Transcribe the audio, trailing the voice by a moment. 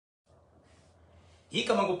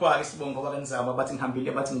Igama ngubhaka isibongo bakanzaba bathi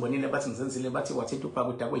ngihambile bathi ngibonile bathi ngizenzile bathi wathitha ubhaka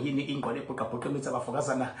udakwe yini ingqole ebhuqabhuqa imithi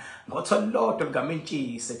abafokazana ngotholodwe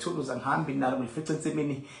likamentshise thuluza ngihambi nalo ngifice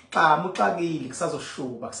ensimini xamuxakile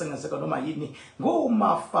kusazoshuba kusengenzeka noma yini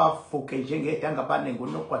ngumafafuke njengedanga bane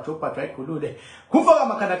ngunogwajobhajwa igulule kumfoka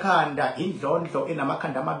amakhandakhanda indlondlo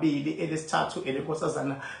enamakhanda amabili elesithathu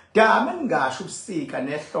elenkosazana dame ngingasho ubusika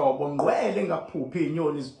nehlobo ngqwele ngaphuphi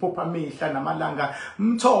inyoni ziphupha amihla namalanga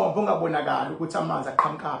mthombo ongabonakala ukuthi amanzi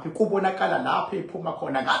aqhamukapi kubonakala lapho ephuma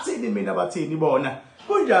khona ngathini mina bathini bona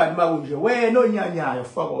kunjani makunje wena onyanyayo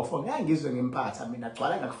fokofo ngiyangizwe ngempatha mina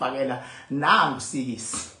gcwala ngakufakela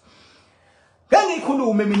nangusikisi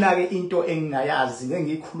ngikhulume mina ke into engingayazi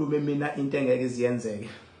ngikhulume mina into engeke iziyenzeke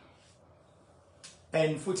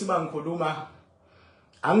and futhi bangikhuluma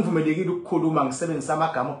angivumelekile ukukhuluma ngisebenzisa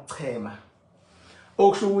amagama okuchema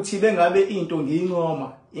okusho ukuthi bengabe into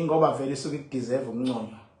ngiyincoma ingoba vele isuke ideserve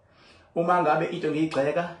ukunconywa uma ngabe into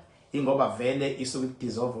ngiyigxeka ingoba vele isuke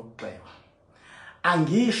ideserve ukugxekwa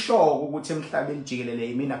angisho ukuthi emhlabeni jikelele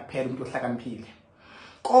yimina kuphela umuntu ohlakaniphile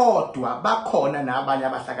kodwa bakhona nabanye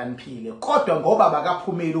abahlakaniphile kodwa ngoba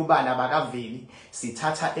bakaphumela ubala bakaveli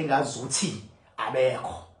sithatha engazuthi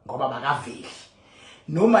abekho ngoba bakaveli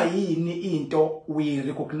noma yini into we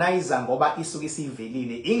recognize ngoba isuke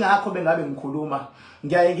isivelile ingakho bengabe ngikhuluma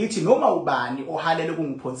ngiyaye ngithi noma ubani ohalele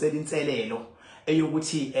kungiphonsela inselelo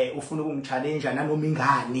eyokuthi ufuna ukungichallenge nanoma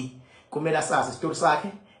ingani kumele asazi isitori sakhe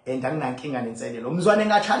and anginankinga nenselelo umzwane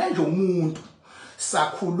ngachallenge umuntu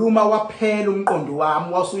sakhuluma waphela umqondo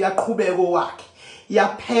wami wasuyaqhubeka wakhe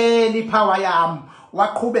yaphela ipower yami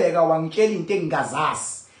waqhubeka wangitshela into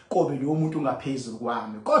engingazazi kobe lo muntu ungaphezulu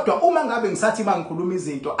kwami kodwa uma ngabe ngisathi mangikhuluma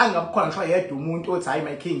izinto angabukhona ngisho yedwa umuntu othi hayi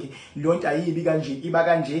my king lonto ayibi kanje iba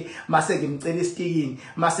kanje mase ngimcela isitikini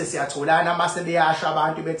mase siyatholana mase beyasha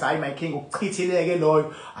abantu bethi hayi my king ukuchithileke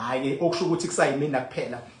loyo hayi okusho ukuthi kusayimina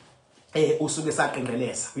kuphela usuke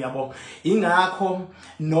saqenqeleza uyabona ingakho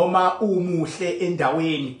noma umuhle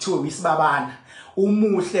endaweni kuthiwe uyisibabana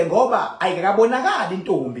umuhle ngoba ayikabonakala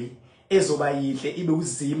intombi ezoba yihle ibe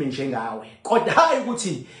uzime njengawe kodwa hayi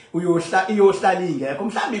ukuthi iyohlala ingekho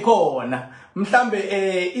mhlambi khona mhlambe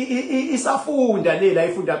isafunda lela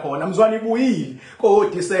ifunda khona mzwane ibuyile ko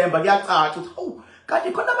December kuyacaca ukuthi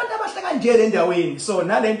kanti khona abantu abahle kanje le ndaweni so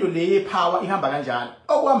nalento le yepower ihamba kanjalo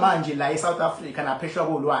okwamanje la eSouth Africa napheshwa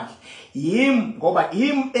kolwandle yimi ngoba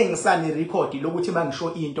yimi engisane record lokuthi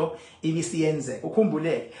mangisho into ibisiyenzeka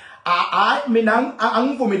ukhumbuleke mina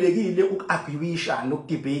angivumelekile ukuarguisha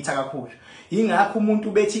nokudebate kakhulu ingakho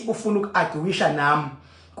umuntu bethi ufuna ukuarguisha nami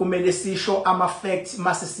kumele sisho ama facts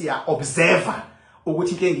mase siya observe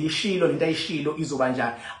ukuthi into engiyishilo lento ayishilo izoba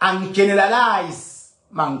njani angigeneralize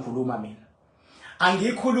mangikhuluma mina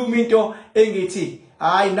angikhuluma into engithi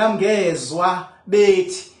hayi namngezwa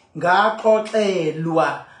bethi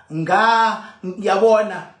ngaxoxelwa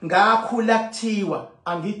yabona ngakhula kuthiwa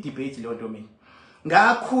angidebate lo nto mina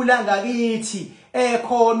ngakhula ngakithi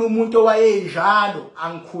ekhona umuntu owayenjalo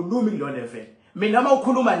angikhulumi kulo level mina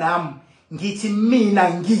mawukhuluma nami ngithi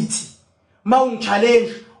mina ngithi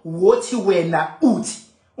mawungichallenge wothi wena uthi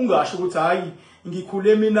ungasho ukuthi hayi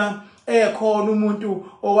ngikhule mina ekhona umuntu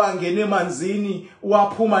owangena emanzini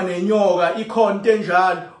waphuma nenyoka ikhonto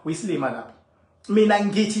enjalo uyisilima lapho mina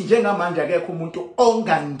ngithi njengamanje akekho umuntu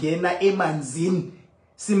ongangena emanzini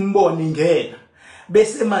simbone ngena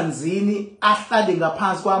bese emanzini ahlale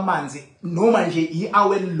ngaphansi kwamanzi noma nje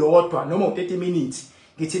i-hour elilodwa noma u30 minutes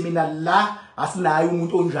ngithi mina la asinayo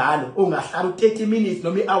umuntu onjalo ongahlala u30 minutes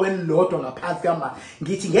noma i-hour elilodwa ngaphansi kwamanzi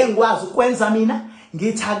ngithi ngeke ngikwazi ukwenza mina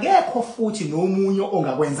ngithi akekho futhi nomunye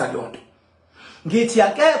ongakwenza lonto ngithi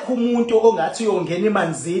akekho umuntu ongathi uyongena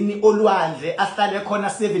emanzini olwandle ahlale khona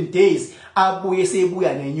 7 days abuye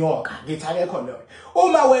sebuya nenyoka ngithi akekho loyo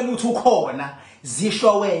uma wena uthi ukhona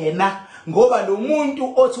zisho wena ngoba lo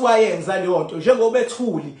muntu othi wayenza leyo nto njengoba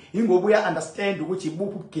ethuli ingoba uya understand ukuthi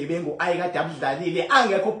ibuphi ubugebengu ayekade abudlalile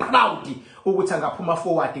angekho proud ukuthi angaphuma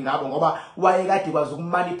forward ngabo ngoba wayekade kwazi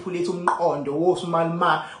ukumanipulate umqondo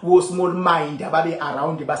wo-small mind ababe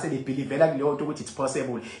around base bebelievela kuleyo nto ukuthi it's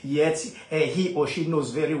possible yet he or she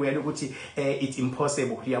knows very well ukuthi it's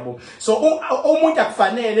impossible yabo so umuntu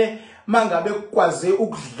akufanele mangabe kwaze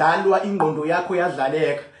ukudlalwa ingqondo yakho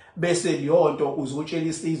yadlaleka bese liyonto uzotshela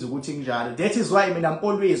isizwe ukuthi njalo that is why mina I'm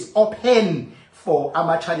always open for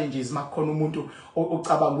ama challenges makhona umuntu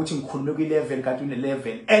ocabanga ukuthi ngikhulume kwi level kanti une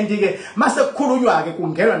level and ke mase kukhulunywa ke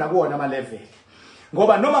kungenwa nakuona ama level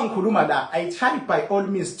ngoba noma ngikhuluma la I try by all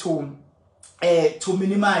means to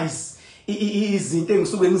minimize izinto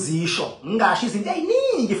engisuke ngizisho ngingasho izinto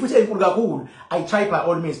eziningi futhi ezinkulu kakhulu I try by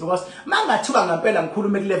all means because mangathiwa ngempela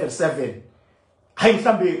ngikhulume ku level 7 hayi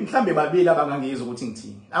mhlambe babili abangangizwa ukuthi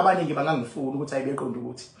ngithini abaningi bangangifuna ukuthi ayibeqonda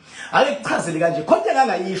ukuthi ake kuchazele kanje konke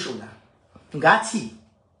ngangayisho la ngathi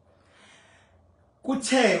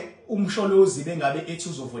kuthe umsholozi bengabe ethi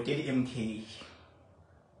uzovotela iMK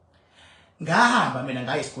ngahamba mina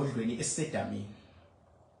ngaye esigodlweni esisedamini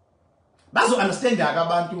bazo understand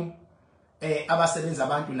abantu abasebenza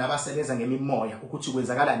abantu nabasebenza ngemimoya ukuthi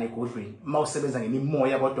kwenzakala negodlweni mawusebenza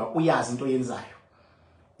ngemimoya kodwa uyazi into oyenzayo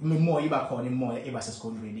imimoya iba khona imimoya eba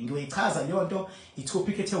sesigodlweni ngiyoyichaza leyo nto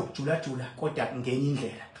itopic ethe ukujula kodwa ngenye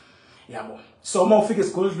indlela yabo so mawufika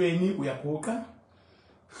esigodlweni uyaguqa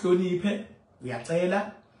hloniphe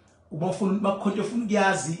uyacela ubafuna bakhonto ufuna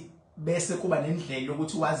ukuyazi bese kuba nendlela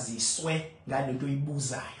yokuthi waziswe ngalento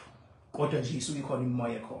oyibuzayo kodwa nje isuke ikhona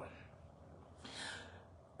imimoya khona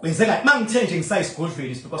kwenzeka mangithe nje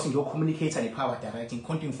ngisayisigodlweni because ngiyocommunicate nepower direct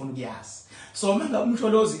ngikhonto ngifuna ukuyazi so manga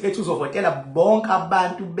umsholozi ethi uzovotela bonke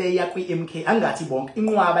abantu beya kwiMK angathi bonke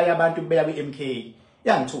inqwaba yabantu beya kwiMK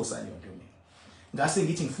yangithusa leyo nto mina ngase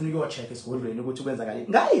ngithi ngifuna ukuyocheck esigodlweni ukuthi kwenzakala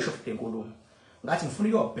ngayisho futhi enkulumo ngathi ngifuna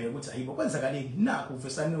ukuyobheka ukuthi ayibo kwenzakaleni nakho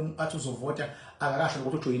uvesane athi uzovota akakasho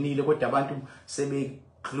ukuthi ujoyinile kodwa abantu sebe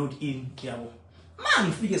glued in yabo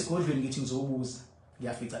mangifike esigodlweni ngithi ngizobuza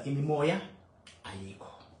ngiyafica imimoya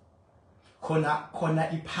ayikho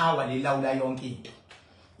khona ipower lelawula yonke into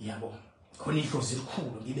yabo khona idlozi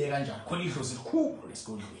elikhulu ngibe kanjani khona idlozi elikhulu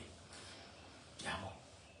lesigodlweni yabo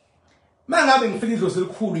mangabe ngifika idlozi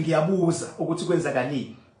elikhulu ngiyabuza ukuthi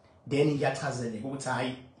kwenzakaleni then ngiyachazeleka ukuthi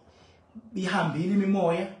hayi ihambile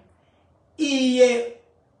imimoya iye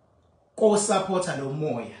ko supporter lo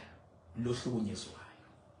moya lohlukunyezwayo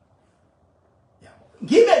yabo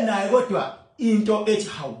ngibe naye kodwa into ethi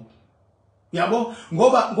hawu yabo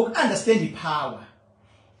ngoba ngokunderstand ipower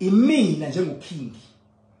imina njengoking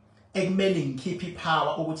ekumele ngikhiphe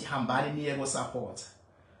ipower ukuthi hambane niye ko supporter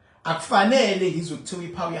akufanele ngizwe kuthiwa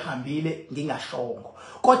ipower ihambile ngingashongo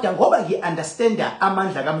kodwa ngoba ngiunderstanda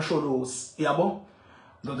amandla kamsholozi yabo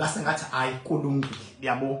ngase ngathi hayi kulungile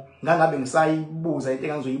yabo ngangabe ngisayibuza into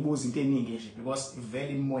engizoyibuza into eningi nje because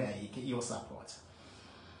vele imoya yike iyo support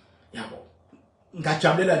yabo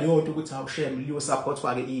ngajabulela leyo nto ukuthi awushem liyo support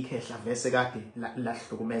kwake ikhehla vese kade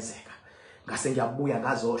lahlukumezeka ngase ngiyabuya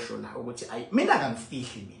ngazosho la ukuthi ayi mina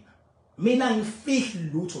ngangifihli mina ngifihli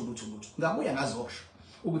lutho ngabuya ngazosho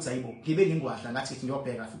ukuthi ayibo ngibe ngingwadla ngathi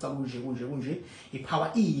ngiyobheka futhi kunje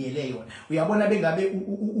ipower iyele yona uyabona bengabe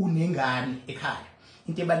unengane ekhaya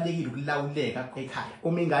into ebalekile ukulawuleka kwekhaya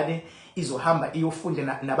uma ingane izohamba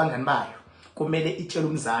iyofunda nabangani bayo kumele itshele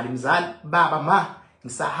umzali baba ma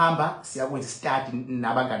ngisahamba siyakwenza study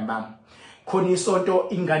nabangani bami khona isonto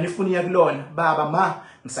ingane ifuna yakulona baba ma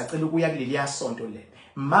ngisacela ukuya kuleli yasonto le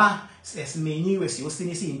ma sesimenyiwe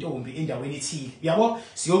siyosinisa izintombi endaweni ethile yabo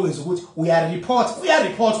siyokwenza ukuthi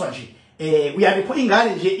uyareportwa nje uyareport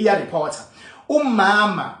ingane nje iyareporta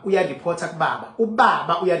umama uyareporta kubaba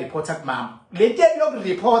ubaba uyareporta kumama lento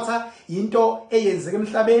yokureporta into eyenzeka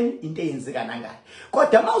emhlabeni into eyenzeka nangaye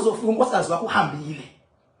kodwa mawuzofika unkosikazi wakho uhambile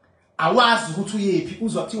awazi ukuthi uyephi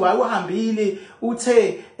uzwa kuthi wayehambile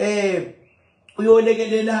uthe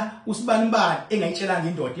uyolekelela usibani engayitshelanga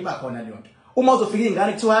indoda iba khona leyo nto uma uzofika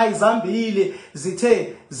ingane kuthiwa hayi zambile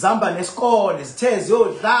zithe zamba nesikole zithe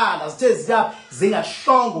ziyodlala zithe ziyaphi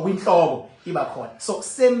zingashongo kwinhloko iba khona so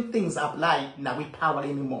same things apply na kwipower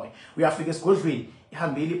lemimoya uyafika esigodlweni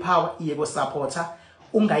ihambile ipower iye ko supporter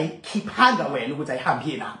ungayikhiphanga wena ukuthi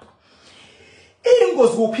ayihambiye lapho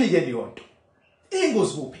ingozi kuphike leyo nto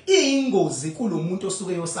ingozi kuphi ingozi kulomuntu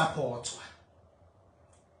osuke yo supportwa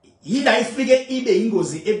yila ifike ibe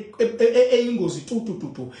ingozi eyingozi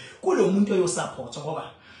tutututu kulomuntu oyo supportwa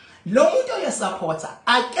ngoba lo muntu oyo supporter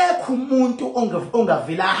akekho umuntu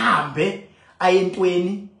ongavela ahambe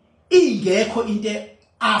ayentweni ingekho into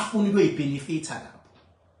afuna ukuyibenefita lapho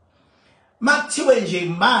makuthiwe nje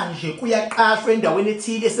manje kuyaqashwa endaweni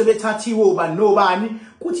ethile sebethathiwe ubani nobani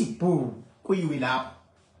kuthi bhu kuyiwe lapho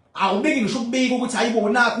awubiki ngisho ukubika ukuthi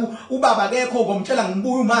ayibonakho ubaba akekho ngomtshela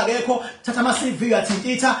ngibuya uma akekho thatha ama CV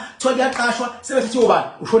yathintitha thola yaqashwa sebethathiwe ubani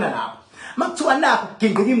ushona lapho makuthiwa nakho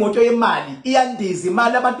gingqika imoto yemali iyandiza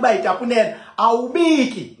imali abantu bayitapunela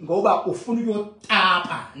awubiki ngoba ufuna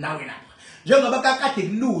ukuyotapa nawe lapha njengoba kakade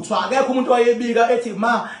kuluthwa akekho umuntu wayebika ethi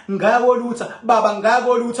ma ngayakolutha baba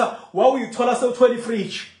ngayakolutha wawuyithola sewuthola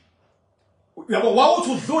ifridge yabo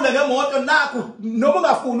wawuthi udlule ngemoto nakho noma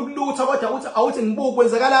ungafuni ukulutha kodwa uthi awuthi ngibuke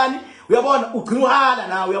kwenzakalani uyabona ugcina uhala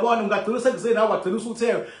nawe uyabona ungagcina sekuzeni nawe wagcina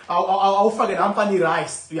usuthe awufake namfani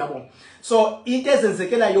rice uyabona so into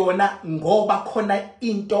ezenzekela yona ngoba khona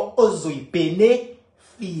into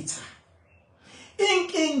ozoyibenefita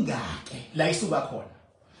inkinga ke la isuka khona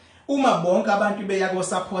uma bonke abantu beya ko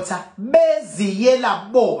supporter beziyela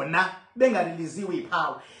bona bengaliliziwe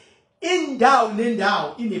ipower. Indawo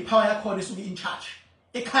nendawo inepower yakhona isuke in charge.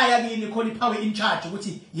 Ekhaya kini khona ipower in charge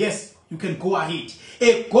ukuthi yes you can go ahead.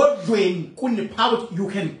 Egodlweni kunepower you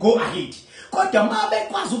can go ahead. Kodwa mabe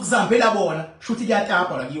kwazi ukuzambela bona shuthi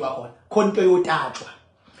kuyatapwa la kiwa khona. Khona into yotatshwa.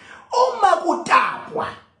 Uma kutapwa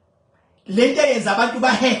lento yenza abantu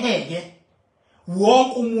baheheke.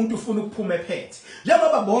 Wonke umuntu ufuna ukuphuma ephethe.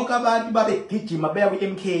 Njengoba bonke abantu babegijima beya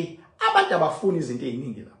kwi-MK, abantu abafuni izinto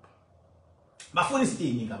eziningi lapho. Bafuna izinto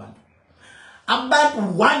eziningi abantu.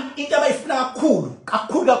 Abantu one into abayifuna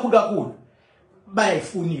kakhulu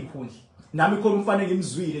bayayifuna ikhundla. Nami khona umfana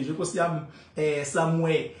ngimzwile nje Nkosi yami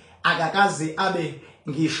Samuel akakaze abe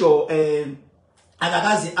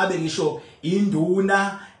ngisho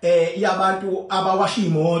induna yabantu abawasha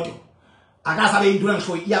imoto. Akaze abe induna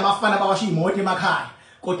ngisho yabafana abawasha imoto emakhaya.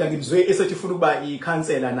 Kodwa ngimzwe esethi ufuna ukuba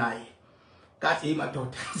ikhansela naye. Kathi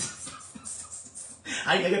madoda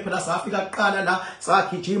ayike phela safika kuqala la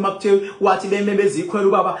sagijima kuthe wathi bemembeza ikhwela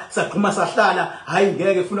ubaba saqhuma sahlala hayi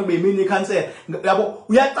ngeke ufuna kube yimini ikhansela yabo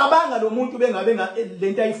uyacabanga lo muntu bengabe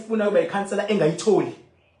lento ayifuna kube ikhansela engayitholi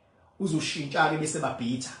uzoshintsha ke bese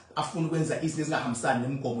babhitha afuna ukwenza izinto ezingahambisani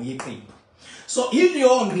nemigomo yeqembu. So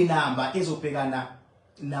iliyo ngrinamba ezobhekana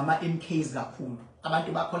nama MKs kakhulu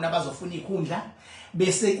abantu bakhona bazofuna ikhundla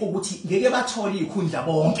bese ukuthi ngeke bathole ikhundla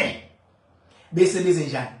bonke. Bese beze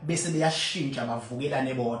njani bese beyashintsha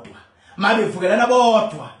bavukelane bodwa mabe vukelana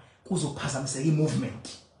bodwa kuzophazamiseka imovement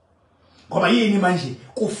ngoba yini manje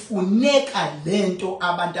kufuneka lento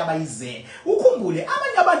abantu abayizele ukhumbule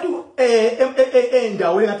abanye abantu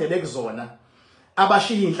endaweni kade bekuzona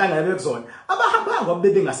abashiya inhlangano bekuzona abahamba ngoba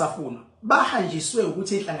bengasafuna bahanjiswe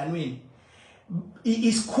ukuthi enhlanganweni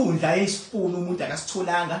isikhundla esifuna umuntu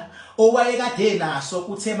akasitholanga owayekade naso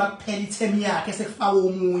kuthema kuphela ithemi yakhe sekufaka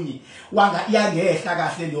omunye wanga iyangehla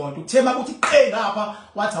kahle leyonto uthema ukuthi qhe ngapha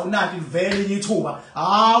wathi awunanti vele ithuba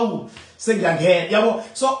hawu sengiyangena yabo.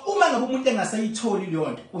 So uma ngabe umuntu engasayitholi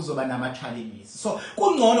leyonto uzoba nama challenges. So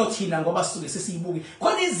kungcono thina ngoba sisuke sesiyibuki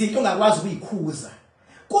khona izinto ongakwazi ukuyikhuza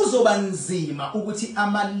kuzoba nzima ukuthi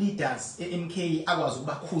ama leaders eMK akwazi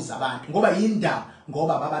ukubakhuza abantu ngoba yindaba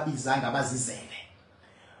ngoba bababizanga abazizele.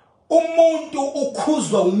 Umuntu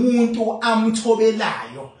ukhuzwa umuntu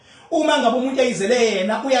amthobelayo. Uma ngabe umuntu ayizele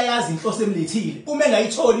yena uyayazi inhloso emlethile. Uma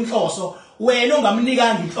engayitholi inhloso wena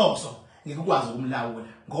ongamnikanga inhloso ngeke ukwazi ukumlawula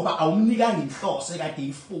ngoba awumnikanga inhloso ekade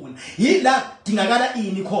ifuna. Yila kudingakala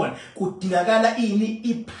ini khona? Kudingakala ini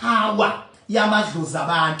ipower yamadlozi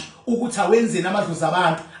abantu ukuthi awenzeni amadlozi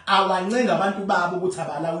abantu awancenga abantu babo ukuthi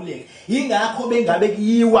abalawuleke. Ingakho bengabe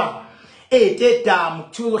kuyiwa eTedamu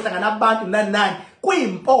kuthiwa uzohlangana abantu nani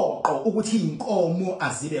kuyimpoqo ukuthi inkomo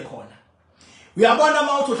azibe khona. Uyabona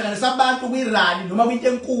mawuthi uhlanganisa abantu kwirally noma kwinto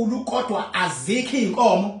enkulu kodwa azikho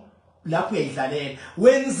inkomo lapho uyayidlalela.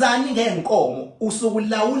 Wenzani ngenkomo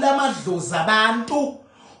usukulawula amadlozi abantu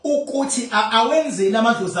ukuthi awenzeni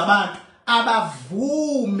amadlozi abantu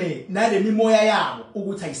abavume nalemimoya yabo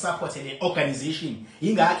ukuthi ayisupport le organization.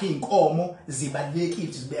 Ingakho inkomo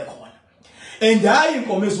zibalekile zibe khona. And hayi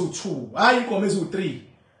inkomo ezu2 hayi inkomo ezu3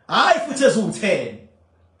 hayi futhi ezu10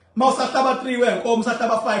 mawusahlaba 3 wenkomo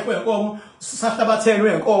sahlaba 5 wenkomo sahlaba 10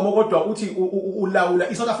 wenkomo kodwa uthi ulawula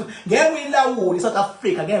iSouth Africa ngeke uyilawule iSouth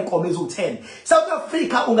Africa ngenkomo ezu10. South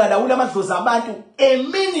Africa ungalawula amadlozi abantu a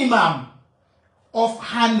minimum of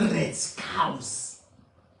 100 cows.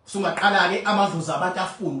 Sungaqala ke amadlozi abantu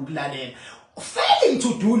afuna ukulalela failing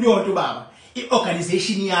to do lento baba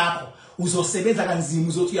iorganization yakho uzosebenza kanzima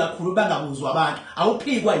uzothi uyakhulu bangabuzwa abantu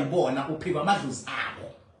awuphikwa yibona uphikwa amadlozi abo.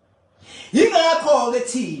 Yingakho ke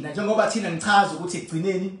thina njengoba thina ngichaza ukuthi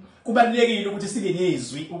egcineni kubalulekile ukuthi sibe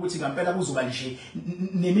nezwi ukuthi ngempela kuzoba nje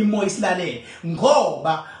nemimoya isilalele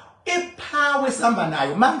ngoba ipower esihamba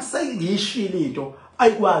nayo mangisengishilo into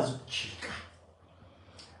ayikwazi ukujika.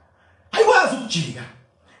 Ayikwazi ukujika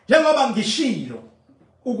njengoba ngishilo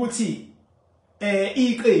ukuthi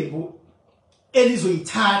iqembu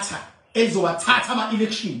elizowathatha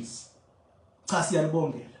ama-elections cha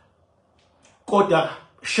siyalibongela kodwa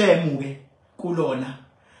shemuke kulona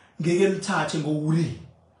ngeke lithathe ngowuli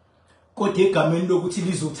kodwa egameni lokuthi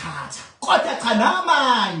lizothatha kodwa cha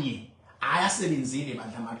namanye ayasebenzile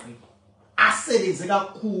bandla amaqembu asebenze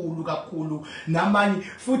kakhulu namanye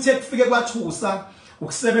futhi ekufike kwathusa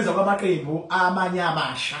ukusebenza kwamaqembu amanye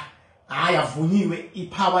abasha ayavunyiwe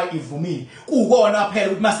ipower ivumile kukona phela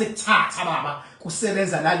ukuthi mase kuthatha baba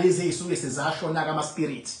kusebenza nalezi ezisuke sezashona kama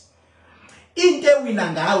spirit. Into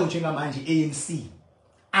ewina ngayo njengamanje ANC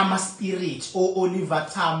ama-spirit, o-Oliver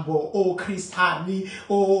Tambo, o-Crystali,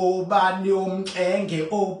 o-bani omxenge,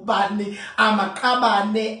 o-bani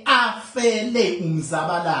amaqabane afele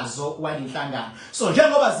umzabalazo walenhlangano. So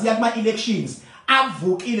njengoba ziya kuma-elections,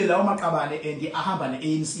 avukile lawo maqabane and ahamba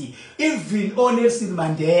ne-ANC. Even oNelson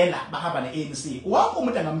Mandela bahamba ne-ANC. Wonke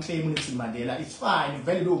umuntu angamclaim uNelson Mandela, it's fine,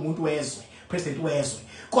 vele lo umuntu wezwe, president wezwe.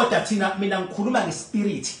 Kodwa thina mina ngikhuluma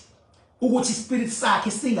ngespirit, ukuthi ispirit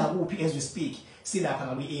sakhe singakuphi as we speak, silapha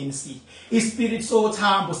ngabe-ANC. Ispirit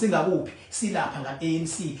soThambo singakuphi, silapha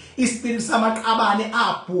ngabe-ANC. Ispirit samaqabane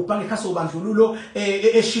abhubha ngekhathi sobandlululo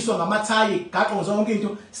eshiswa ngamathayi gaxo zonke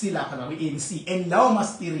into, silapha ngabe-ANC. And lawo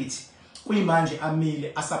ma-spirit kuyimanje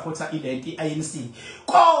amile asupporta ilenti i-ANC.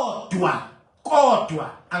 Kodwa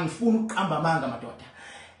angifuni ukuqamba amanga madoda.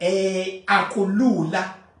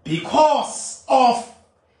 Akulula because of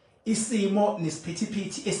isimo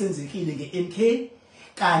nesiphithiphithi esenzekile nge-MK,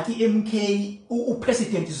 kanti MK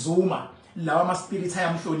uPresident Zuma lawa ama-spirit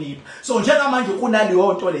ayamhlonipha. So njengamanje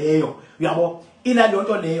kunaleyo nto leyo, uyabo, inaleyo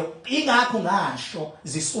nto leyo, ingakho ngasho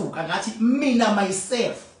zisuka ngathi mina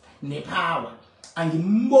myself nepower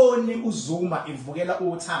angimboni uZuma evukela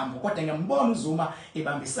uThambo, kodwa ngiyambona uZuma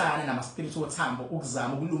ebambisana nama-spirit oThambo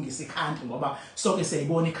ukuzama ukulungisa ikhantri, ngoba sonke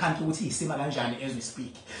siyayibona ikhantri ukuthi isima kanjani as we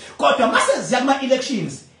speak. Kodwa mase ziya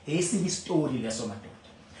kuma-elections, esibi story leso madoda.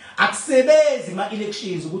 Akusebenzi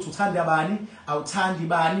ma-elections ukuthi uthanda bani, awuthandi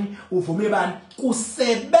bani, uvume bani.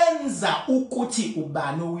 Kusebenza ukuthi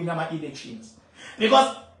ubani owina ama-elections. Because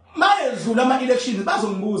mayedlula ama-elections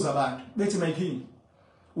bazongibuza abantu bethi, my king,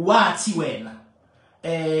 wathi wena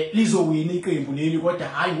lizowina iqembu leli kodwa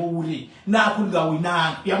hayi wuri nakho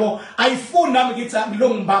lingawinanga, yabo. Ayifuni nami ngithi ngilo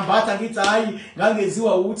ngibambatha ngithi hayi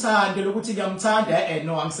ngangeziwa uthando lokuthi ngiyamthanda.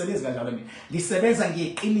 No, angisebenzi kanjalo mina. Ngisebenza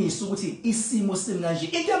ngeqiniso ukuthi isimo simanje.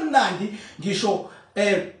 Into emnandi ngisho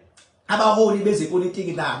abaholi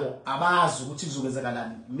bezepolitiki nabo abazi ukuthi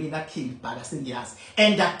kuzokwenzakalani. Mina King Bhala sengiyazi,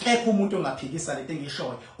 and akekho umuntu ongaphikisa lento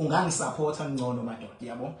engishoyo. Ungangisupporta ngcono madoda,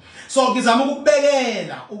 yabo. So ngizama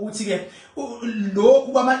ukubekela ukuthi ke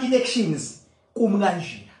lokhu kwama-elections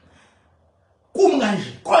kumkanje,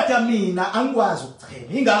 kodwa mina angikwazi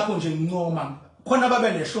ukuchema. Ingakho nje ngincoma khona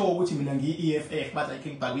babe neshow ukuthi mina ngiyi-EFF, bathi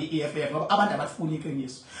King Bhala uyi-EFF ngoba abantu abafuni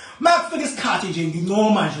iqiniso. Makufika isikhathi nje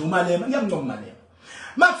ngincoma nje uMalema, ngiyamncoma uMalema.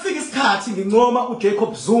 Makufika isikhathi ngincoma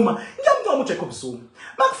uJacob Zuma, ngiyamncoma uJacob Zuma.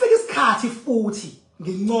 Makufika isikhathi futhi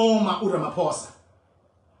ngincoma uRamaphosa,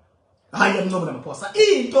 hayi ngiyamncoma uRamaphosa.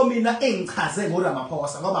 Into mina engichaze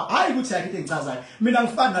ngoRamaphosa ngoba hayi ukuthi yakho into engichazayo. Mina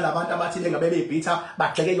ngifana nalabantu abathi lengabe bebhitha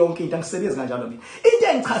bagxeke yonke into, angisebenzi kanjalo mina. Into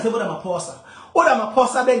engichaze ngoRamaphosa,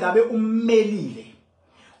 uRamaphosa bengabe ummelile,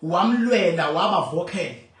 wamlwela, waba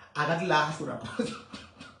vocal, akakulahla uRamaphosa.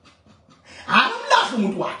 Akamlahla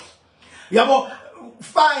umuntu wakhe, yabo.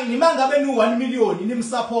 Fine, mangabe nu1 million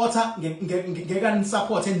nimsupporta ngeke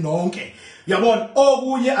nisupporte nonke, yabona.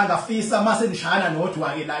 Okunye angafisa mase nishana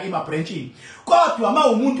nodwa ke la emabranchini, kodwa ma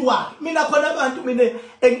umuntu wakhe. Mina khona abantu mina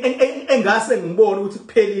engase ngibone ukuthi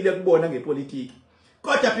kuphelile kubona ngepolitiki,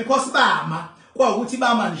 kodwa because bama kwaukuthi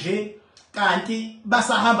bama nje kanti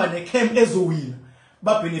basahamba necamp ezowina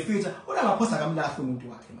babenefita, uNamaphosa kamlahla umuntu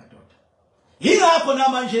wakhe madoda. Yingakho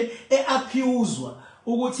namanje eaccuswa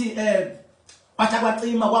ukuthi bathi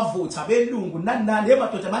kwacima kwavutha belungu nani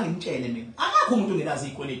madoda mangimtshele mina. Akakho umuntu ongenazi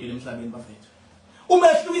izikweleti emhlabeni bafethu.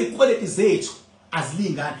 Umehluko izikweleti zethu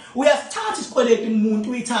azilingani. Uyasithatha isikweleti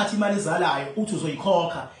umuntu uyithatha imali ezalayo uthi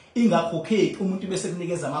uzoyikhokha, ingakhokheki umuntu bese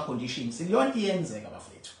kunikeza ama conditions. Liyonke iyenzeka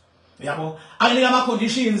bafethu, yabo. Akunika ama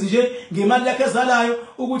conditions nje ngemali yakhe ezalayo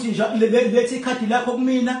ukuthi nje lethi ikhadi lakho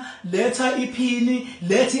kumina, letha iphini,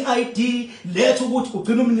 lethi ID, letha ukuthi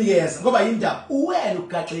ugcina umnikeza ngoba yindaba uwena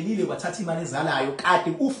ugaxelile wathatha imali ezalayo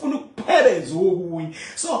kade ufuna ukuphebeza okunye.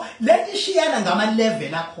 So lethi shiyana ngama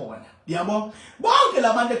level akhona, yabo. Bonke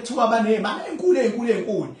labantu ekuthiwa banemali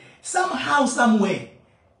enkulu somehow somewhere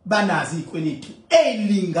banazi izikweleti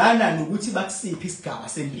elingana nokuthi bakusiphi isigaba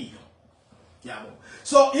sempilo, yabo.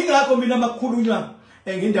 So ingakho mina makukhulunywa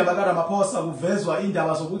ngendaba kaRamaphosa kuvezwa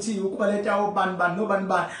indaba zokuthi ukubaleta obani nobani,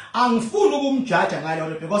 angifuni ukumjaja ngalo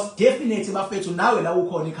lento because definitely bafethu nawe la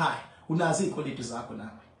ukhona ekhaya unazi izikweleti zakho nawe,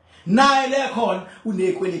 naye le khona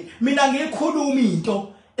unezikweleti. Mina ngikhuluma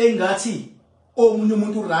into engathi omunye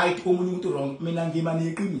umuntu right omunye umuntu wrong, mina ngima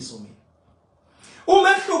neqiniso mina.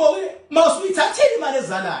 Umehluko mawusuyithathile imali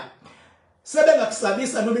ezalayo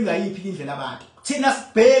sebengakusabisa noma ingayiphi indlela abantu. Thina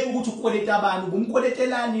sibheke ukuthi ukweleta abantu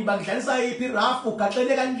ngumkwelethelani, bangidlalisa yiphi rafu,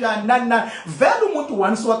 ugaxele kanjani nani. Vele umuntu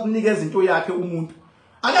once wakunikeza into yakhe umuntu.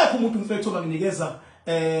 Akekho umuntu mfethu ongakunikeza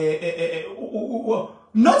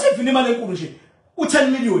not even imali enkulu nje u10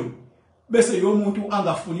 million bese lo muntu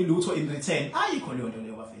angafuni lutho in return. Ayikho leyo nto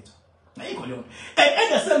leyo bafethu. Ayikho leyo nto. And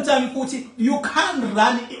at the same time futhi you can't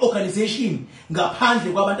run i-organization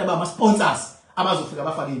ngaphandle kwabantu abama sponsors abazofika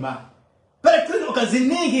bafake imali. But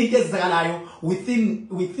ziningi into ezizakalayo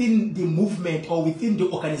within the movement or within the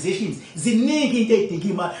organizations. Ziningi into edinga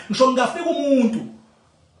imali. Ngisho ngafika umuntu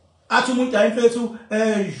athi umuntu ayimfethu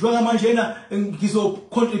njenga manje na ngizo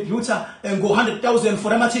contributor ngo 100,000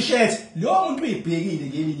 for ama t-shirts. Lo muntu uyibhekile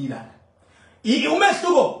ngelinye ilanga.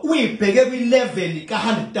 Umehluko uyibheke kwi level ka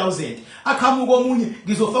 100,000. Akhamuka omunye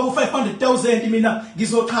ngizofaka u 500,000 mina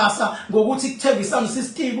ngizoxhasa ngokuthi kuthengwa sound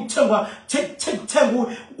system kuthengwa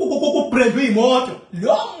kubrandwe imoto.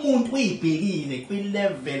 Lo muntu uyibhekile kwi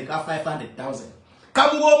level ka 500,000.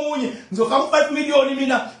 Kamuka omunye ngizofaka u 5 million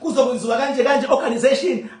mina kuzokwenziwa kanje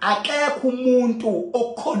organization. Akekho umuntu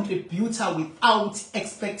o contributor without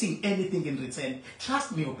expecting anything in return.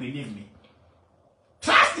 Trust me or believe me.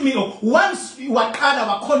 Trust me, once you waqala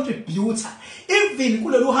wa contributor, even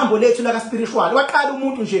kulolu hambo lethu la spiritual, waqala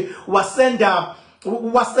umuntu nje wasenda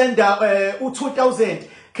u 2000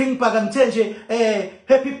 King Bhaka ngithe nje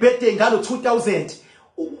happy birthday ngalo 2000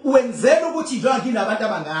 wenzela ukuthi nje nginabantu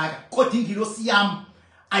abangaka kodwa ingilosi yami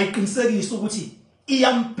ayiqinisekisa ukuthi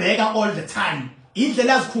iyambheka all the time.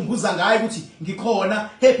 Indlela azikhumbuza ngayo ukuthi ngikhona,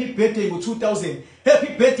 happy birthday ngo 2000, happy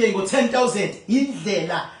birthday ngo 10,000.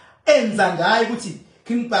 Indlela enza ngayo ukuthi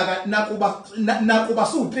King Bhaka nakuba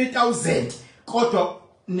su 3,000 kodwa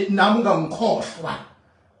nami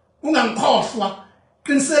ungangikhohlwa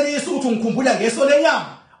qinisekisa ukuthi ungikhumbula ngeso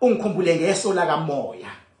lenyama, ungikhumbule ngeso la kamoya.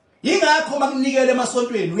 Yingakho makunikele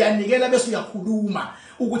emasontweni uyanikela bese uyakhuluma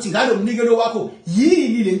ukuthi ngalo mnikelo wakho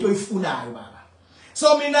yini lento oyifunayo baba.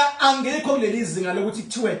 So mina angekho kuleli zinga lokuthi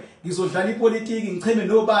kuthiwe ngizodlala ipolitiki ngicheme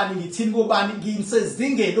nobani ngithini kobani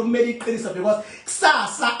ngisezingeni lokumele iqinisa because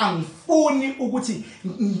kusasa angifuni ukuthi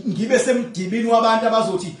ngibe semdibini wabantu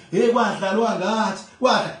abazothi kwadlalwa ngathi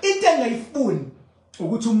kwadla. Into engayifuni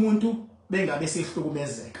ukuthi umuntu bengabe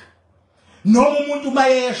sehlukumezeka. Noma umuntu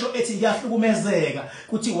mayesho ethi ngiyahlukumezeka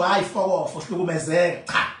kuthi why fuck off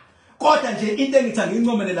uhlukumezeka. Cha. Kodwa nje into engithanda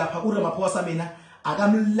ngincomele lapha kuRamaphosa mina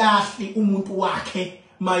akamlahli umuntu wakhe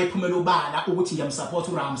mayiphumela ubala ukuthi ngiyamsupport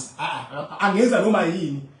uRams. Angenza noma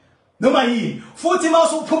yini futhi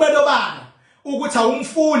mawusuphumela ubala ukuthi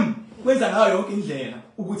awumfuni wenza ngayo yonke indlela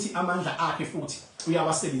ukuthi amandla akhe futhi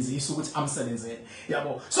uyawasebenzisa ukuthi amsebenzele,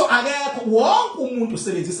 yabo. So akekho wonke umuntu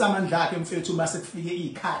usebenzisa amandla akhe mfethu mase kufike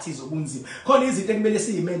izikhathi zobunzima. Khona izinto ekumele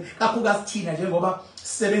siyimene kakhulukazi thina njengoba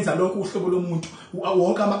sisebenza lonke uhlobo lomuntu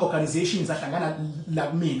wonke ama organizations ahlangana la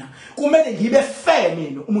kumina. Kumele ngibe fair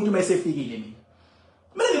mina umuntu mayesefikile mina.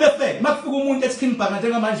 Kumele ngibe fair makufika umuntu ethi King Bhaka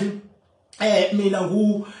njengamanje mina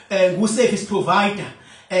ngu service provider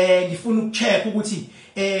ngifuna ukucheck ukuthi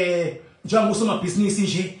njengoba usoma business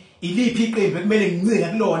nje iliphi iqembu ekumele ngincika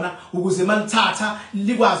kulona ukuze malithatha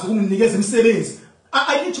likwazi ukunginikeza imisebenzi.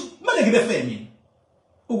 I need to kumele ngibe fair mina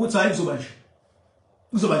ukuthi hayi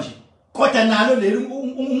kuzoba nje kodwa nalo leli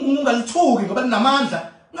ungalithuki ngoba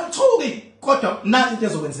linamandla ngalithuki kodwa nathi into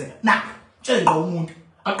ezokwenzeka nakho tshela ngqa umuntu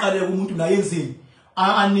aqaleke umuntu naye enzini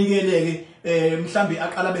anikeleke mhlambi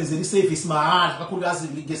aqala benzela iservice mahala kakhulukazi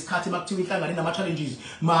ngesikhathi makuthiwa inhlangano inama challenges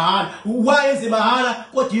mahala. Wayenze mahala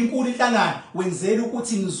kodwa inkulu inhlangano wenzela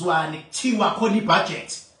ukuthi nizwane kuthiwa khona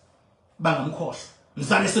ibudget bangamkhohlwa.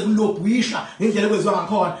 Mzane sekulobhisha indlela ekwenziwa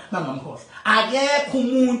ngakhona bangamkhohlwa. Akekho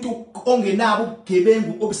umuntu ongenabo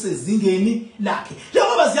ubugebengu obusezingeni lakhe.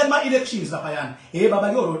 Njengoba ziyani ma elections lapha yana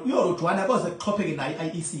baba yorodwana koze kuxhopheke nayo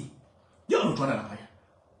iEC yorodwana lapha yana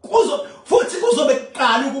futhi kuzobe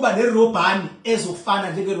kuqala ukuba nerobhani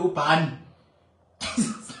ezofana njengerobhani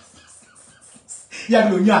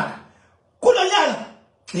yakulonyaka kulonyaka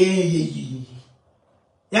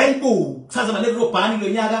yayibo kusaza nerobhani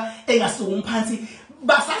kulonyaka engasuka umphansi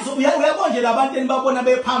basazobuya uyakonje labantu enibabona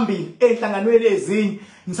bephambili enhlanganweni ezinye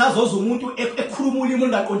ngisazoza umuntu ekhuluma ulimi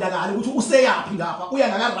olungaqondakala ukuthi useyapi ngapha uya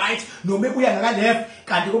ngaka right noma uya ngaka left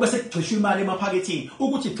kanti kube sekugcishwa imali emaphaketheni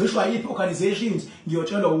ukuthi igcishwa yipi organizations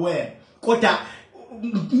ngiyotshelwa uwe kodwa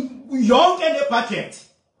yonke nebudget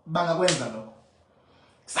bangakwenza lokho.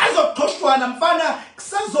 Sazoxhoshwana mfana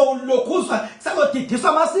kusazolokhuzwa kusazodidiswa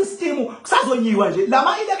ama system kusazonyiwa nje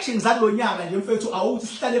lama elections akulonyaka nje mfethu awuthi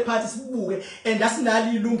sihlale phansi sibuke and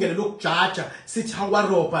asinali ilungelo lokujaja sithi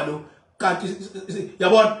hawarobha lo kanti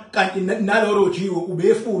yabona kanti nalo rojiwe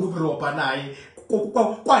ubefuna ukurobha naye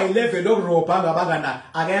kwa level lokurobha ngabangana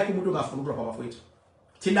akekho umuntu ongafuna ukurobha bafethu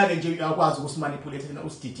thina ke nje uyakwazi ukusimanipulate thina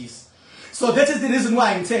usididisi. So that is the reason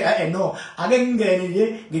why I say no ake ngingene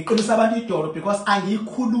nje ngiqinisa abantu idolo because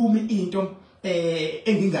angiyikhulumi into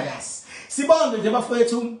engingayazi. Sibonge nje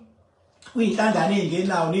bafethu uyinhlangano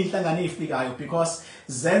engenawo nezinhlangano ezifikayo because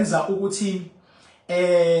zenza ukuthi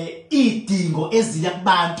idingo eziya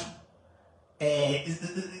kubantu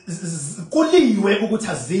kuliwe ukuthi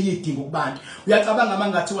aziye idingo kubantu. Uyacabanga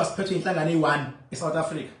mangathi wasiphethe inhlangano eyi1 eSouth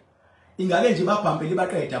Africa ingake nje babhambele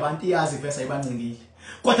baqede abantu iyazi verse ayibancingile,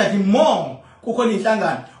 kodwa the more kukhona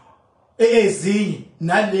inhlangano ezinye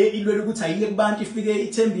nale ilwele ukuthi ayike kubantu ifike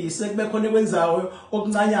ithembise kube khona kwenzayo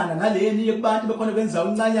okuncanyana nale eninye kubantu bekhona kwenzayo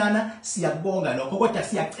okuncanyana. Siyakubonga lokho, kodwa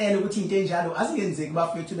siyacela ukuthi into enjalo azingenzeki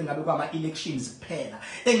bafethu bengabe kwama elections kuphela.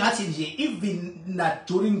 Engathi nje even not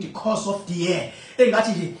during the course of the year,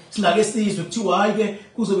 engathi nje singake sizwe kuthiwa hayi ke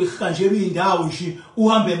kuzobe kuhanjelwe indawo nje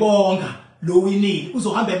uhambe bonga lo winile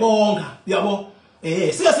uzohambe bonga, yabo.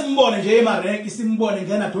 Sike simbone nje emarenki, simbone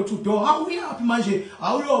ngena door to door. Awuyapi manje?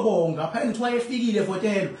 Awuyobonga. Phela ngithi wayefikile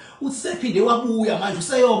votelo. Uthi sephinde wabuya manje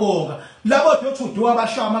useyobonga. Labo door to door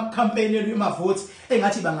abashama kucampaign yemavote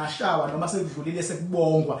engathi bangashawa noma sekudlulile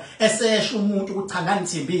sekubongwa. Esesho umuntu ukuthi cha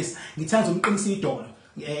ngangithembisa. Ngithanza umqinisa idolo.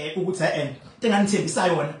 Ukuthi engangithembisa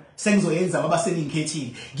yona sengizoyenza ngoba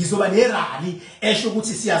seningikhethile. Ngizoba nerally esho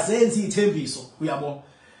ukuthi siyazenza izithembiso, uyabona.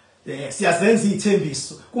 Siyazenza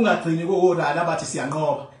izithembiso kungagcini koorali abathi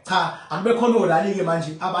siyanqoba. Cha, akube khona orali ke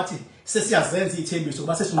manje abathi sesiyazenza izithembiso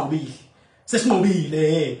kuba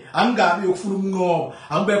sesinqobile angabi yokufuna umnqoba.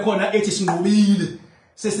 Akube khona ethi sinqobile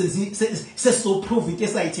sesizoprove into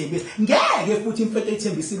esayithembisa. Ngeke futhi imfethu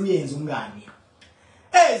ethembisile uyenze umngani.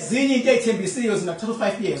 Ezinye into ezithembisiwe zingathatha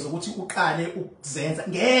 5 years ukuthi uqale ukuzenza.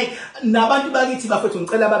 Ngeke nabantu bakithi bafethu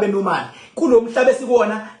ngicela babe nomali kulomhlaba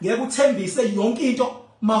esikona. Ngeke uthembise yonke into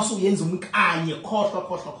mase uyenza umkanye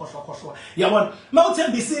khohlwa. Yabona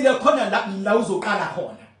mawuthembisile khona la uzoqala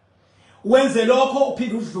khona. Wenze lokho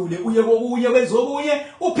uphinde udlule uye kokunye wenze okunye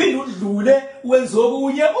uphinde udlule wenze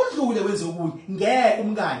okunye udlule wenze okunye. Ngeke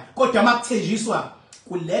umkanye, kodwa makuthenjiswa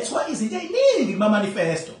kulethwa izinto eziningi kuma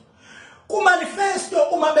manifesto. Ku manifesto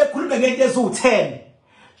uma bekhuluma ngento ezu10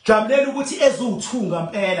 jabulela ukuthi ezu2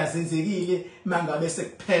 ngempela zenzekile mangabe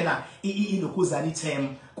sekuphela ilokhuzana ithema.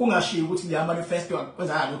 Kungashiya ukuthi le manifesto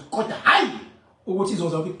kwenzakala ukuthi kodwa hayi ukuthi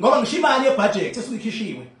izozonke ngoba ngisho imali yebudget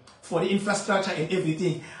esuyikhishiwe for the infrastructure and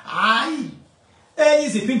everything hayi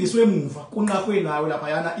iziphindiswe emuva kunqafwe nayo lapha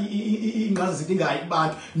yana ingqazi zidingayo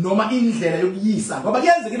kubantu noma indlela yokuyisa ngoba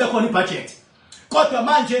kuyenzeka ibe khona ibudget, kodwa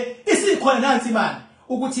manje isikhona nansi imali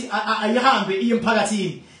ukuthi ayihambe iye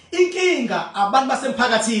emphakathini. Inkinga abantu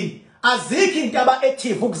basemphakathini azikho into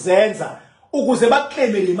aba-active ukuzenza ukuze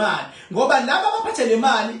bakleme le mali, ngoba laba abaphethe le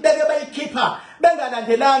mali beke bayikhipha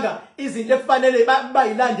bengalandelanga izinto ekufanele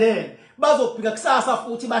bayilandele. Bazofika kusasa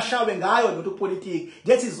futhi bashawe ngayo lento politics.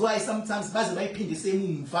 That is why sometimes baze bayiphindise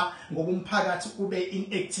emumva ngoba umphakathi ube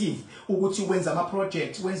inactive ukuthi wenza ama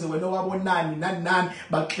project wenze wena owabonani nani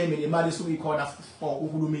bakleme le mali esuyikhona for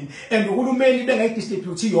uhulumeni. And uhulumeni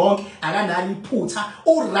bengayidistribute yonke akanali iphutha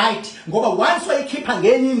right, ngoba once wayikhipha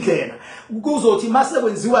ngenye indlela kuzothi mase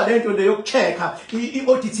kwenziwa lento le yokuchecka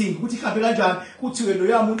i-auditing ukuthi ihambe kanjani kuthiwe lo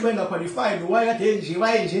yamuntu engaqualify lo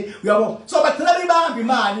wayenje uyabona. So bagcina beyibamba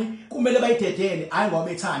imali kumele bayidedele hayi ngoba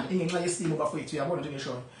bethanda ingenxa yesimo bafethu, uyabona nje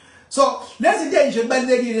ngisho. So lezi zinto nje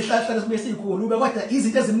kubalekile ehlahlala sibe sikhulu ube kodwa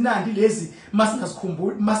izinto ezimnandi lezi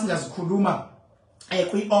masingazikhuluma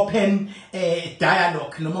kwi-open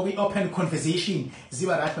dialogue noma kwi-open conversation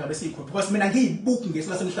ziba right ngabe sikhulu, because mina ngiyibuka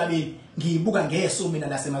ngesemhlabeni ngiyibuka ngeso mina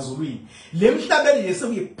nasemazulwini. Le mhlabeni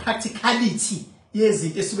lesekuyi practicality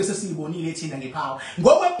yezinto esube sesiyibonile thina ngepower.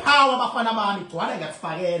 Ngokwepower abafana bami gcwala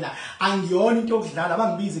ngakufakela angiyona into yokudlala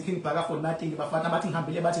bangibize King Bhaka for nothing bafana bathi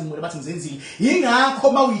ngihambile bathi ngimule bathi ngizenzile.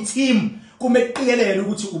 Yingakho mawuyi-team kumeqikelele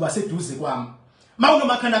ukuthi uba seduze kwami.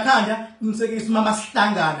 Mawunomakhanda umsekisi mama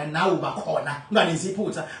sihlangana nawe bakhona ungalenzi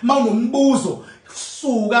iphutha. Mawunombuzo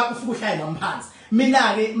suka ufike uhlaye namphansi.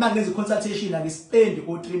 Mina ke mangenza consultation ngispend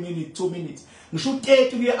 3 minutes 2 minutes ngisho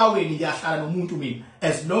 30 kuye aweni ngiyahlala nomuntu mina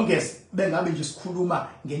as long as bengabe nje sikhuluma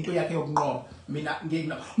ngento yakhe yokunqoba. Mina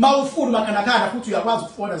ngina mawufuna makhanda futhi uyakwazi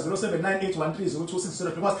ukufona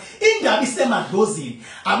 0798130260 because indaba isemadlozini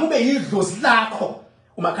akube yidlozi lakho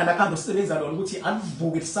umakhanda usebenza lona ukuthi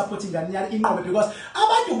alivuke support ingane yakhe inqobe, because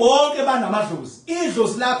abantu bonke banamadlozi.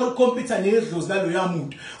 Idlozi lakho licomputer nedlozi lalo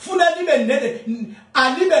yamuntu funa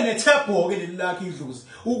alibe nethebo ke lelakhe idlozi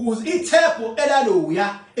ukuze ithebo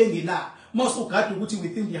elaloya engina mosugada ukuthi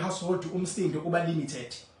within the household umsindo kuba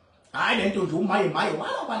limited. Hayi lento nje umaye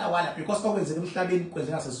wala because okwenzeka emhlabeni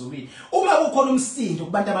kwenzeka nasezulwini. Uma kukhona umsindo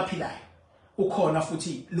kubantu abaphilayo ukhona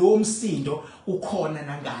futhi lo umsindo ukhona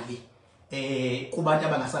nangale kubantu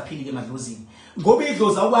abangasaphili emadlozini ngoba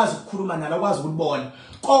idlozi awukwazi ukukhuluma nalo akwazi ukubona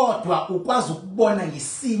kodwa ukwazi ukubona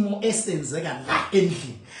ngesimo esenzeka la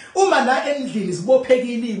endlini uma la endlini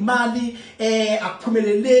zibophekile imali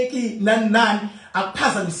akuphumeleleki nani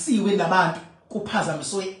akuphazamisiwe nabantu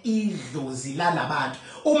kuphazamiswe idlozi lalabantu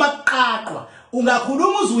uma kuqaqwa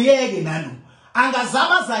ungakhuluma uzuyeke nalo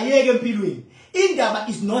angazama zayeke empilweni indaba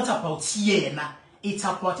is not about yena it's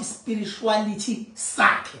about spirituality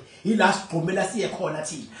sakhe ila sigqumela siye khona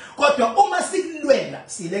thina kodwa uma sikulwela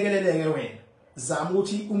silekeleleke wena zama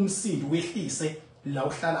ukuthi umsindo wehlise la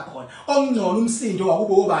uhlala khona ongcono umsindo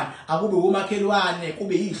akube ubani akube umakhelwane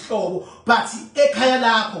kube ihlobo but ekhaya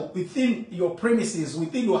lakho within your premises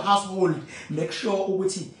within your household make sure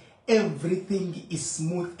ukuthi everything is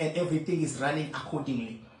smooth and everything is running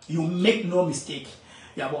accordingly you make no mistake.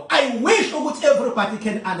 Yeah, I wish everybody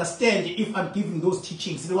can understand if I'm giving those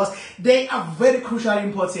teachings because they are very crucial and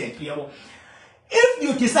important. Yeah, if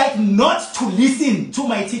you decide not to listen to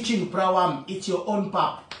my teaching, it's your own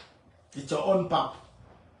path. It's your own path.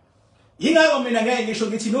 The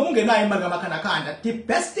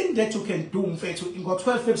best thing that you can do in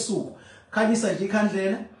 12 episodes, can you say you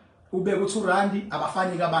can ube kuthurandi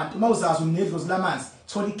abafani kabantu mawuzazi unedlozi lamanzi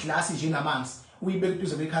thola iglass nje namanzi uyibeke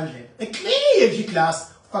duze bekhandlela eclear nje iglass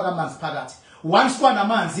faka amanzi phakathi once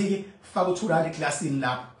kwanamanzi ke faka uthurandi eglassini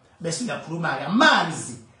lapho bese uyakhuluma ke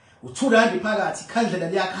amanzi uthurandi phakathi ikhandlela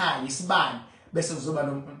liyakhanya isibani bese kuzoba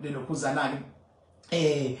lokhuzana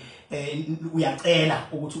ke uyacela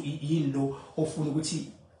ukuthi yini lo ofuna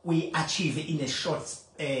ukuthi uyi-achieve in a short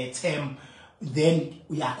term then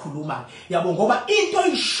uyakhuluma yabo ngoba into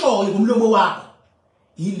oyishoyo ngomlomo wakho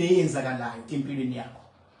yile yenzakalayo empilweni yakho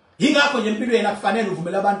ingakho nje empilweni akufanele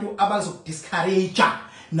uvumele abantu abazokudiscourage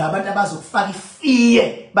nabantu abazokufaka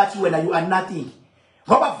ifear bathi wena you are nothing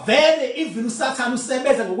ngoba vele even uSathane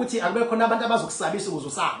usebenza ngokuthi akube khona abantu abazokusabisa ukuze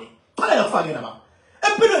usabe qala ukufakela baba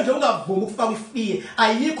empilweni nje ungavumi ukufaka ifear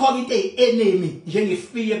ayikho into enemy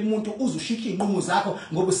njengefear kumuntu uzushintsha inqumo zakho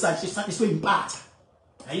ngoba usathiswe impatha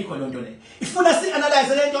ayikho lonto le ifuna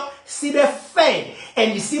si-analyze lento sibe fair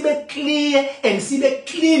and sibe clear and sibe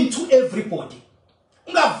clean to everybody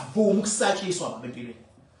ungavumi ukusatshiswa baba empilweni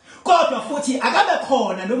kodwa futhi akabe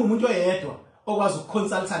khona noma umuntu oyedwa okwazi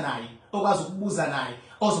ukuconsulta naye okwazi ukubuza naye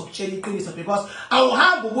ozokutshela iqiniso because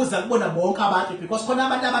awuhambi ubuza kubona bonke abantu because khona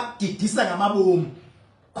abantu abadidisa ngamabomu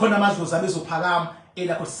khona amadlozi abezophakama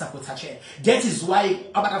elakho sisabothachela that is why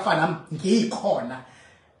abakafana nami ngikhona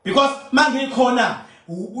because mangikhona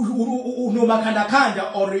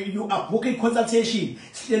unomakhandakanda or you are booking consultation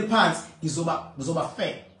still phansi ngizoba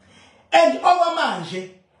fair and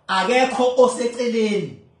okwamanje akekho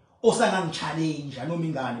oseceleni osangangichallenge noma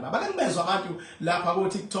ingane baba ngibezwa abantu lapha ko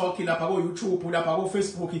TikTok lapha ko YouTube lapha ko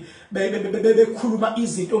Facebook bekhuluma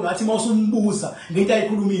izinto ngathi mawusumbuza ngento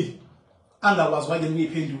ayikhulumile angakwazi wake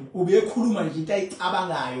ngiyiphendula ube ekhuluma nje into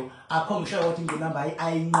ayicabangayo akho ngisho ukuthi nginamba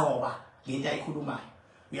ayinqoba ngento ayikhulumayo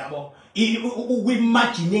uyabo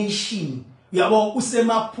imagination uyabo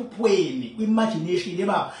usemaphuphweni imagination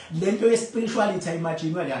leba lento ye spirituality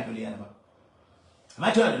ayimagine leyanto leyana baba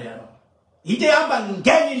amathona leyana baba into ehamba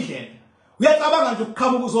ngenye indlela uyacabanga nje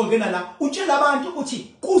ukukhama ukuzongena la utshela abantu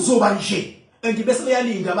ukuthi kuzoba nje and bese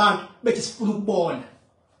beyalinda abantu bethi sifuna ukubona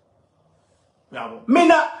uyabo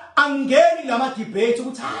mina angeni lama debate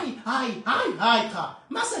ukuthi hayi cha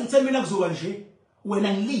mase ngithe mina kuzoba nje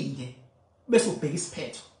wena ngilinde bese ubheka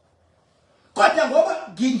isiphetho kodwa ngoba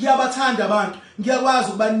ngiyabathanda abantu ngiyakwazi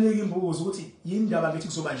ukubanika imbuzo ukuthi yindaba ngithi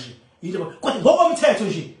kuzoba nje yindaba kodwa ngokomthetho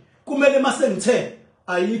nje kumele mase ngithe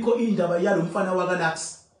ayikho indaba yalomfana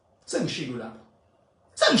wakanax sengishilo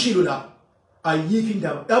lapho ayikho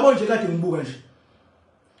indaba yabo nje kade ngibuka nje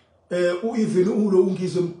even ulo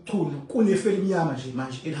ungizwe emchunu kunefeli emnyama nje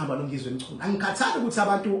manje elihamba longizwe emchunu angikhathali ukuthi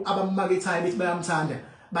abantu abamakethayo bethi bayamthanda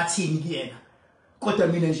bathini kuyena kodwa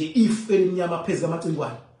mina nje ifeli emnyama phezulu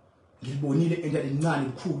amacingwane ngilibonile endalincane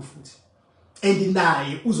likhulu futhi and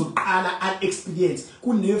naye uzoqala experience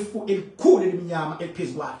kunefu elikhulu leminyama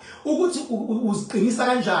eliphezulu kwakhe ukuthi uziqinisa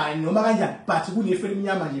kanjani noma kanjani but kunefu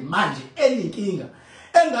leminyama nje manje eninkinga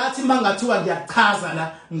engathi mangathiwa ngiyachaza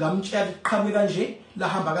la ngamtshela iqhamuka kanje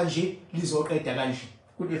lahamba kanje lizoqeda kanje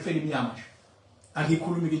kunefu leminyama nje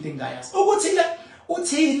angikhulumi into engayazi ukuthi le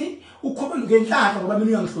uthini ukhuluma ngenhlanhla ngoba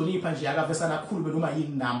mina uyangihlonipha nje akavesana kakhulu noma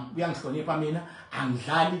yini nami uyangihlonipha mina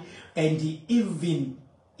angidlali and even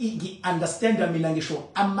understand mina ngisho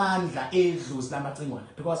amandla edlozi lamacingwana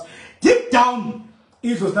because deep down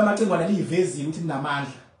idlozi lamacingwana liyivezile ukuthi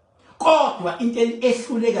linamandla kodwa into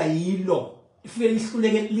ehluleka yilo ifike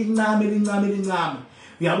lihluleke lincame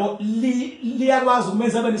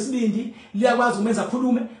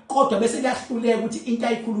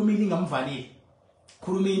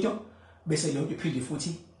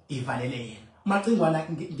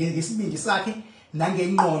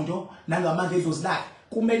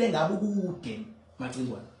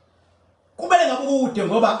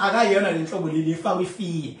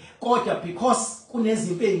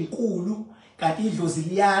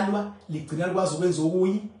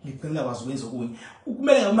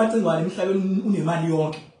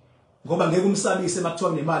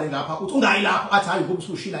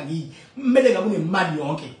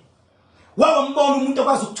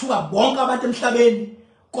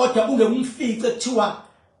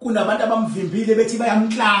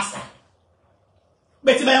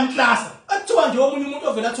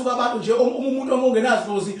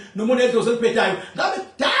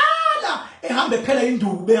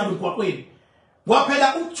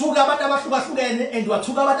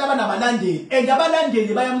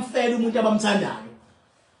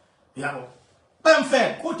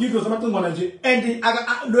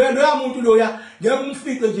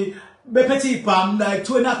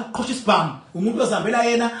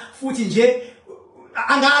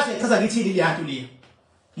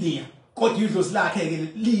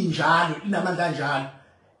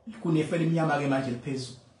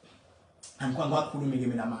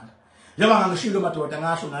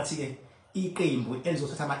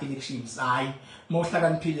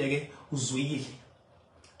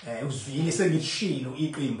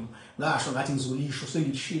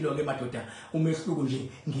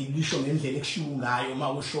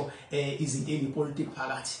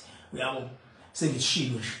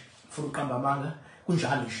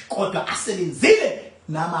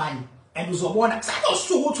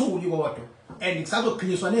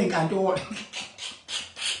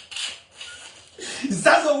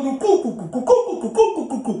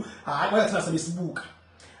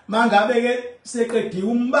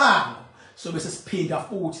siphinda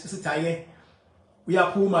futhi sithi hayi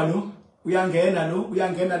uyaphuma lo uyangena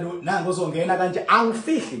lo nanga uzongena kanje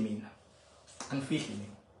angifihli mina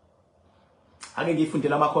ake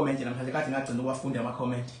ngifundela ama comment namhlanje kade ngagcina ukwafunda ama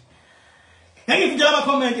comment ngifundela ama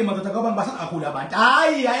comment madoda ngoba ngibasa kakhulu abantu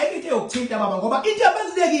hayi into yokuthinta baba ngoba into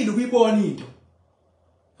yabalekile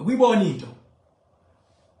ukuyibona into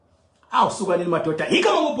awusuka nini madoda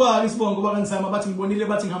igama ngobhaka isibongo ngoba kanisama bathi ngibonile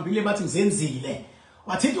bathi ngihambile bathi ngizenzile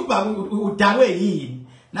wathinta ubaba udakwe yini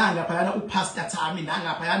nanga phayana upastor Thami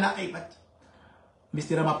nanga phayana but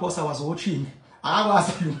Mr Ramaphosa was watching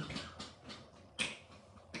akakwazi lo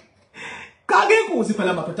kake kuzi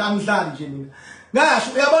phela madoda angidlali nje mina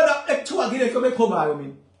ngasho uyabona ekuthiwa ngile hlobo ekhomayo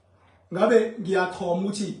mina ngabe ngiyachoma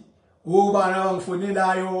ukuthi ubani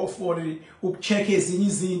abangifonelayo for ukucheck ezinye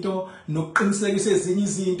izinto nokuqinisekisa ezinye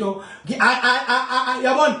izinto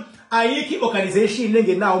yabona ayikho organization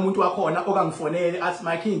engenawo umuntu wakhona okangifonele athi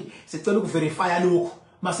my king sicela ukuverify lokho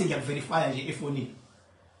mase ngiyaverify nje efonini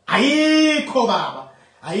ayikho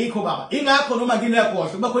baba ingakho noma nginegodlo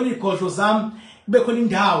kuba khona igodlo zami kube khona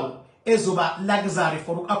indawo ezoba luxury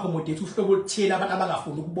for uku-accommodate uhlobo oluthile abantu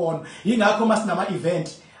abangafuni ukubona ingakho masinama event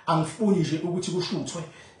angifuni nje ukuthi kushuthwe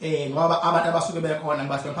ngoba abantu abasuke bekhona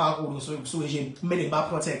ngibahlonipha kakhulu kusuke nje kumele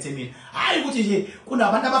ngibaprotect mina hayi ukuthi nje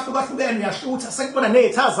kunabantu abahlukahlukene uyashutha sekubona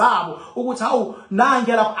nezitha zabo ukuthi hawu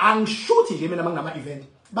nange lapho angishuthi nje mina mangama event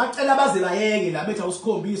bacela baze bayeke la bethi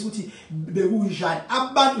awusikhombisa ukuthi bekunjani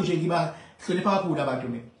abantu nje ngibahlonipha kakhulu abantu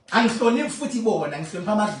mina angihloniphi futhi bona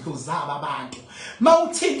ngihlonipha amadlozi zabo abantu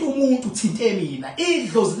mawuthinta umuntu uthinte mina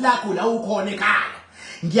idlozi lakho la ukhona ekhaya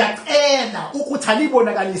ngiyacela ukuthi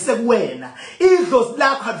alibonakalise kuwena idlozi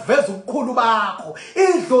lakho aliveza ubukhulu bakho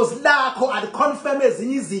idlozi lakho aliconfirm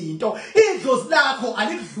ezinye izinto idlozi lakho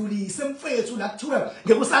alikudlulise mfethu la kuthiwa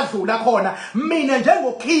ngekusadlula khona mina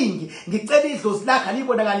njengoking ngicela idlozi lakho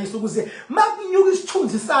alibonakalise ukuze makunyuka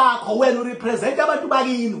isithunzi sakho wena urepresent abantu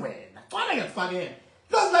bakini wena cwana ngiyakufakela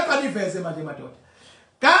idlozi lakho aliveze manje madoda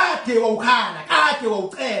kade wawukhala kade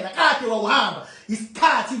wawucela kade wawuhamba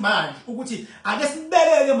isikhathi manje ukuthi ake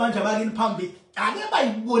sibeleke manje abakini phambili ake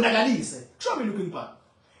bayibonakalise show me looking back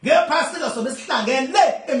ngephasika sobe sihlangene le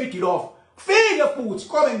emidilof kufike futhi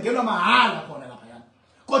kobe ngingenwa mahala khona lapha yana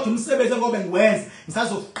kodwa umsebenzi ngobe ngiwenza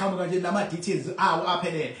ngisazoqhamuka nje nama details awo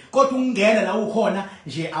aphelele kodwa ungena la ukhona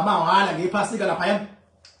nje amahala ngephasika lapha yana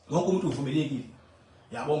wonke umuntu uvumelekile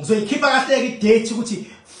yabo ngizoyikhipha kahle ke date ukuthi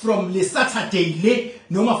from le Saturday le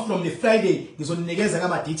noma from the Friday ngizoninikeza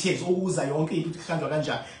kama details ukuza yonke into ihlanjwa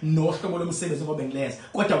kanjani nohlobo lomsebenzi ngobe ngilenza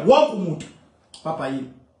kodwa wonke umuntu bye bye.